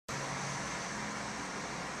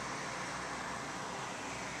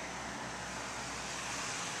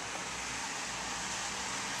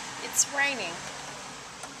It's raining.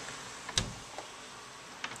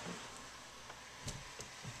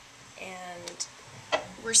 And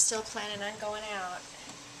we're still planning on going out.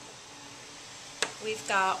 We've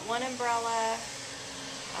got one umbrella.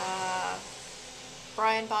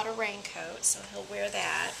 Brian bought a raincoat, so he'll wear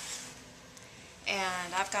that.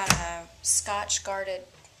 And I've got a Scotch guarded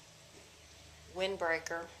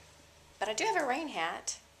windbreaker. But I do have a rain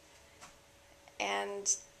hat.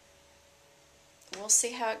 And we'll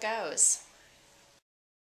see how it goes.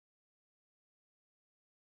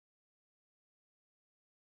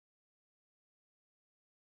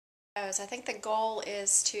 I think the goal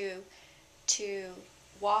is to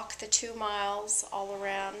walk the 2 miles all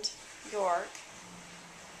around York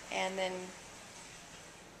and then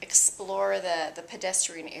explore the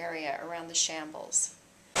pedestrian area around the Shambles.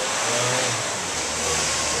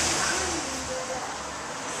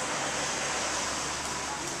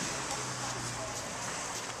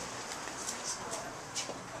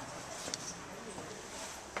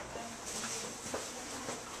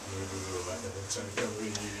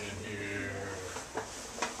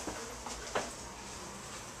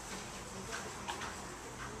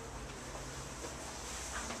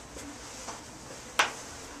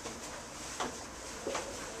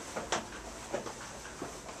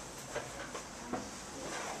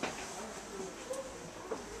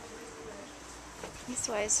 This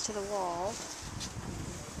way's to the wall,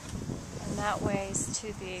 and that way's to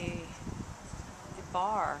the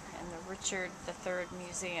bar in the Richard III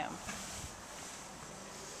Museum.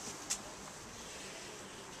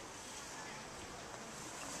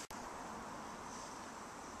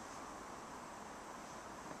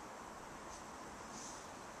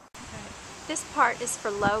 This part is for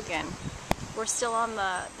Logan. We're still on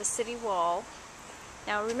the city wall.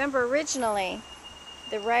 Now remember, originally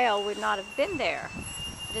the rail would not have been there,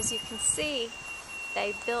 but as you can see,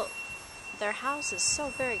 they built their houses so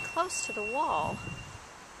very close to the wall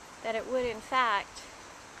that it would in fact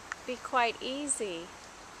be quite easy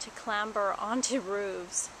to clamber onto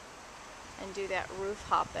roofs and do that roof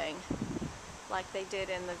hopping like they did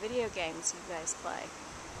in the video games you guys play.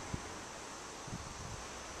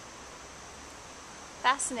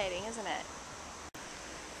 Fascinating, isn't it?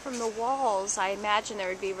 From the walls, I imagine there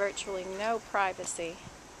would be virtually no privacy.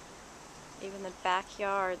 Even the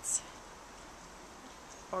backyards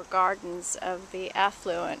or gardens of the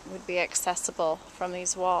affluent would be accessible from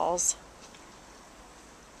these walls.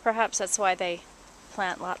 Perhaps that's why they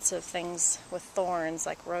plant lots of things with thorns,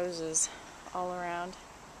 like roses, all around.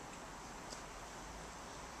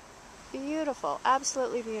 Beautiful,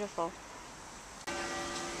 absolutely beautiful.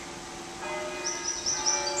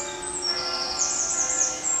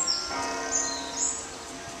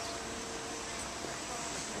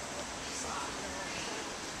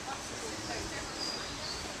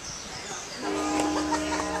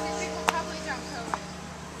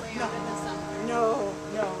 No,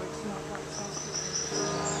 it's not like something.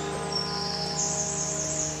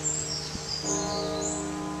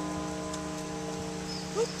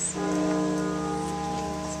 Oops.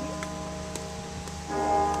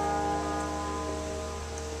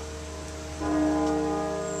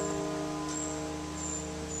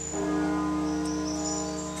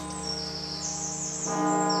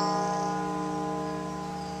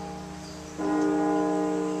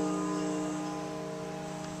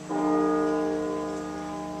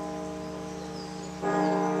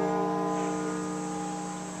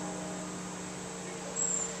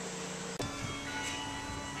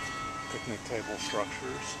 Picnic table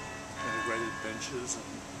structures, integrated benches, and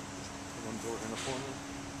one door in the corner,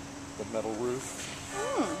 the metal roof.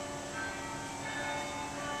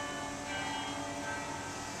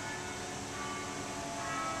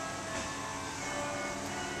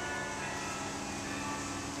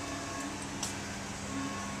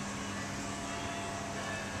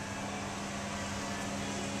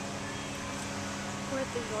 We're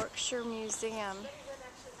at the Yorkshire Museum,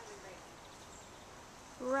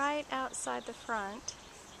 right outside the front,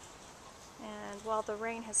 and while the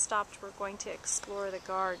rain has stopped, we're going to explore the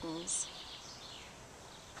gardens.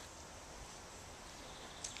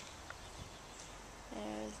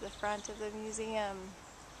 There's the front of the museum.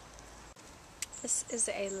 This is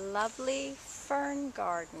a lovely fern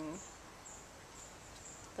garden.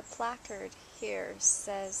 The placard here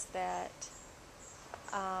says that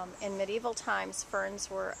in medieval times,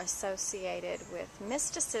 ferns were associated with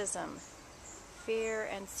mysticism, fear,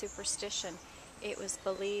 and superstition. It was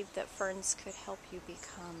believed that ferns could help you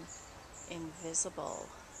become invisible,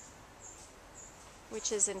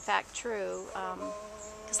 which is in fact true.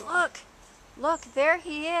 Because look, there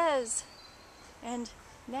he is, and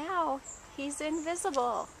now he's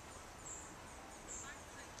invisible.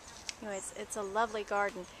 Anyway, it's a lovely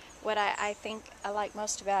garden. What I think I like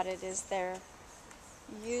most about it is they're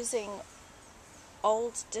using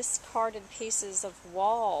old discarded pieces of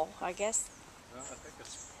wall, I guess. I think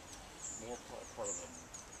it's more part of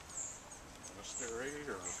a monastery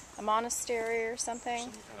or A monastery or something.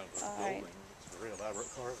 some kind of a All building. right. It's very elaborate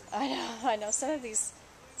carving. I know. Some of these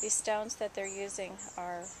stones that they're using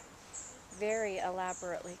are very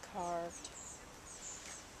elaborately carved.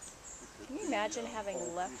 Can you imagine having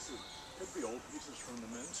left? Could be old pieces from the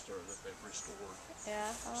minster that they've restored.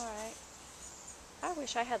 Yeah, all right. I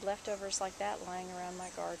wish I had leftovers like that lying around my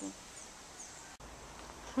garden.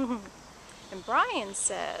 And Brian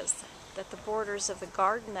says that the borders of the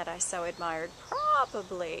garden that I so admired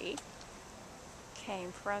probably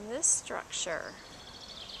came from this structure.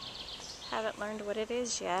 Haven't learned what it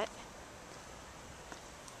is yet.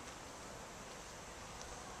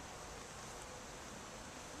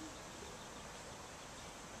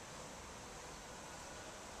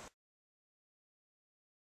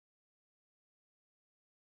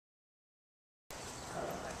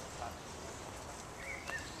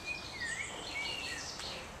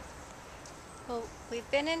 Well, we've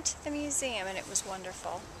been into the museum and it was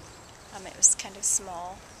wonderful. It was kind of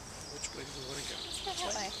small. Which way do we want to go? Let's go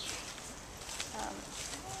that way.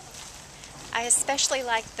 I especially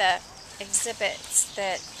like the exhibits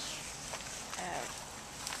that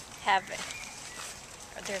have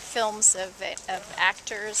their films of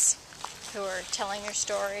actors who are telling your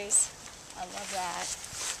stories. I love that.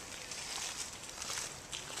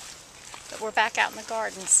 But we're back out in the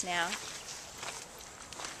gardens now.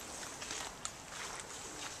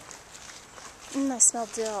 I smell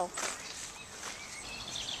dill.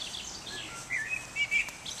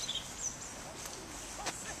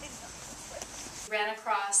 Ran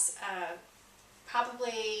across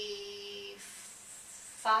probably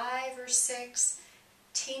 5 or 6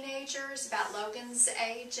 teenagers about Logan's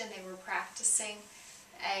age, and they were practicing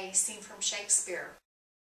a scene from Shakespeare.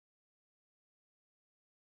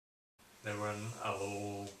 They were in a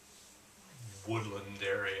little woodland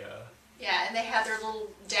area. Yeah, and they had their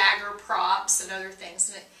little dagger props and other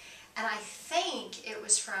things. And I think it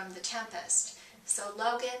was from The Tempest. So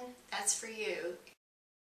Logan, that's for you.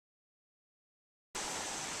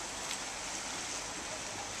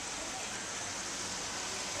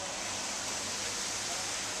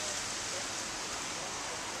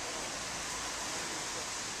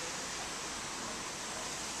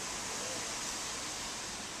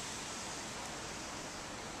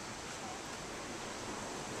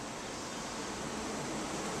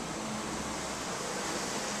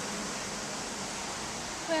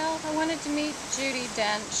 Well, I wanted to meet Judi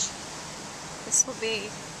Dench. This will be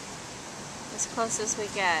as close as we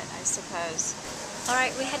get, I suppose. All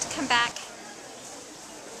right, we had to come back.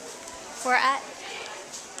 We're at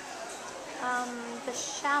the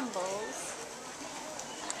Shambles,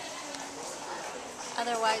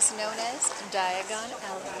 otherwise known as Diagon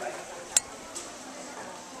Alley.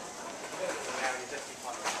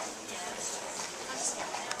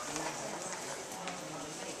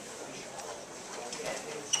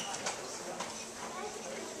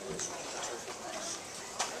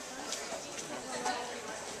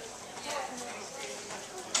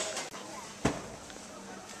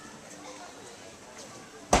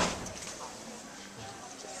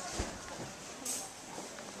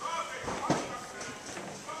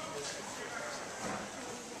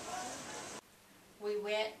 We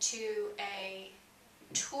went to a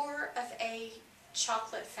tour of a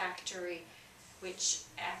chocolate factory, which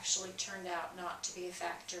actually turned out not to be a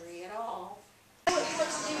factory at all. What you want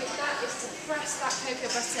to do with that is to press that cocoa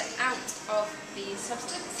butter out of the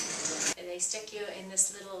substance. And they stick you in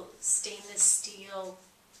this little stainless steel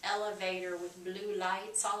elevator with blue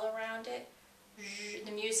lights all around it.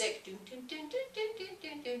 The music. Dun, dun, dun, dun, dun, dun,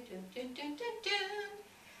 dun, dun, dun, dun, dun, dun.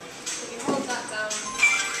 If you hold that down,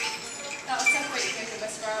 that will separate the cocoa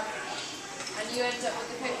butter out, and you end up with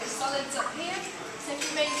the cocoa solids up here. So if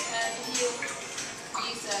you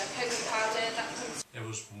use cocoa powder, that comes. It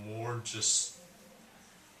was more just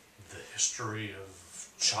the history of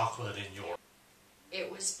chocolate in York.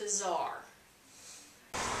 It was bizarre.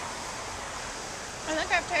 I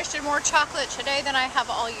think I've tasted more chocolate today than I have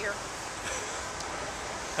all year.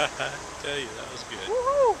 I tell you, that was good.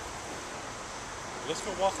 Woohoo! Let's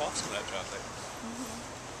go walk off some of that chocolate.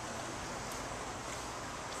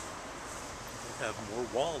 We have more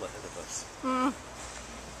wall ahead of us.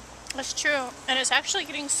 That's true, and it's actually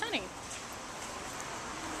getting sunny.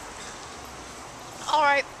 All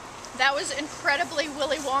right, that was incredibly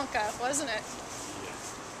Willy Wonka, wasn't it? Yeah.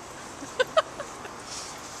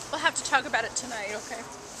 We'll have to talk about it tonight, okay?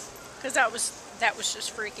 Because that was that was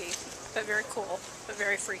just freaky, but very cool, but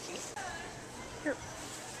very freaky.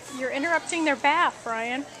 You're interrupting their bath,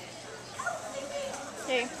 Ryan.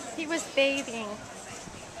 Okay, he was bathing.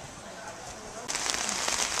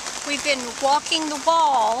 We've been walking the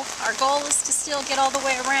wall. Our goal is to still get all the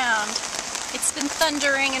way around. It's been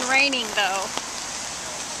thundering and raining though.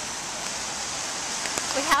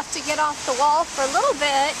 We have to get off the wall for a little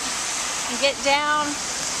bit and get down.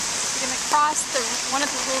 We're going to cross one of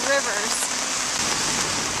the little rivers.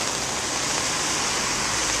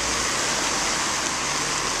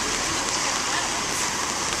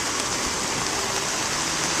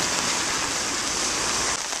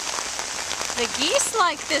 The geese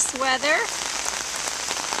like this weather.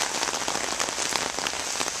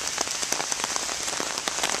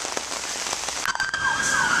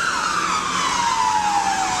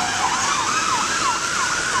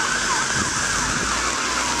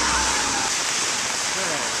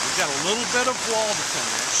 Got a little bit of wall to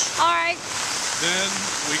finish. All right. Then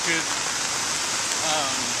we could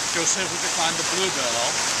go see if we could find the bluebell.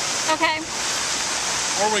 Okay.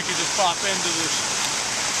 Or we could just pop into this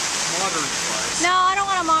modern place. No, I don't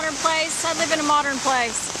want a modern place. I live in a modern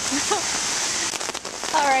place.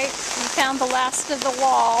 All right, we found the last of the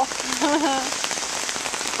wall.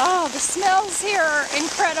 Oh, the smells here are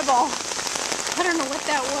incredible. I don't know what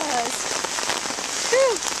that was.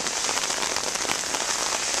 Whew.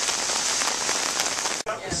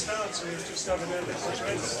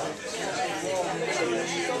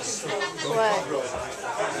 What?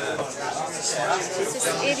 It's this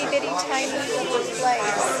itty bitty tiny little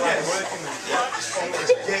place.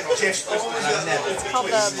 It's called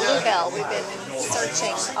the bluebell. We've been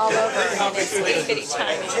searching all over and it's itty bitty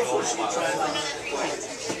tiny.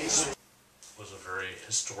 Was a very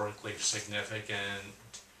historically significant,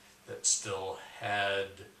 that still had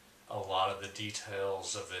a lot of the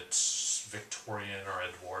details of its Victorian or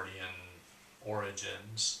Edwardian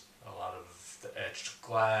origins. A lot of the etched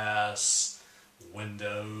glass,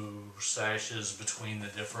 window sashes between the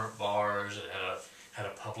different bars. It had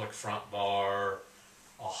a public front bar,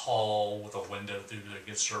 a hall with a window through that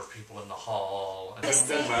could serve people in the hall. And This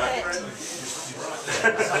little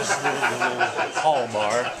hall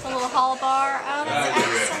bar. A little hall bar. Oh, that's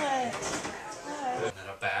excellent. then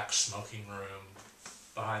a back smoking room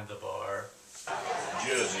behind the bar.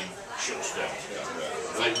 Jersey shuts down,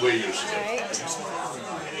 like we used to. Right. Smoke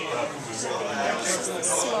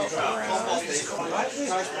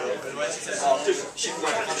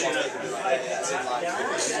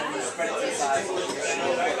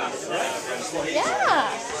Yeah.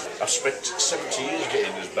 I spent 70 years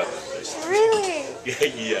getting as bad as this. Really?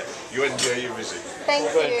 Yeah. You enjoy your visit.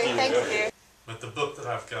 Thank you. Thank you. But the book that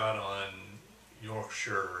I've got on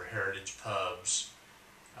Yorkshire heritage pubs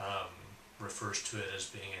refers to it as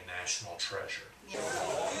being a national treasure.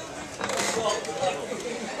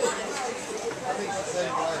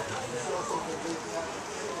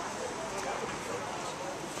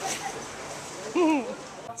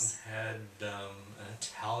 Had an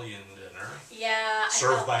Italian dinner. Yeah.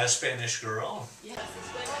 Served by a Spanish girl. Yeah.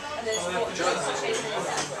 And there's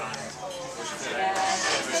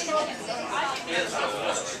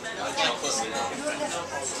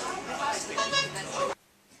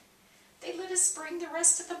They let us bring the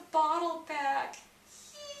rest of the bottle back.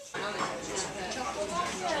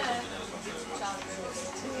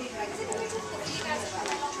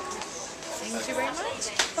 Thank you very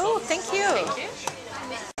much. Oh, thank you. Thank you.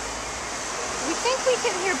 We think we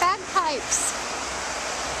can hear bagpipes.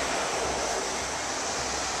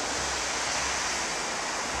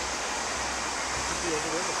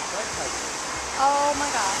 Oh my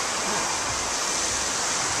gosh.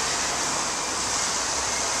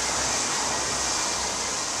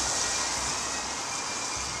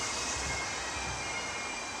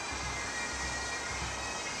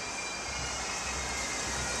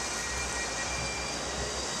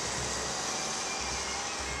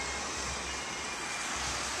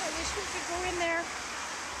 I wish we could go in there.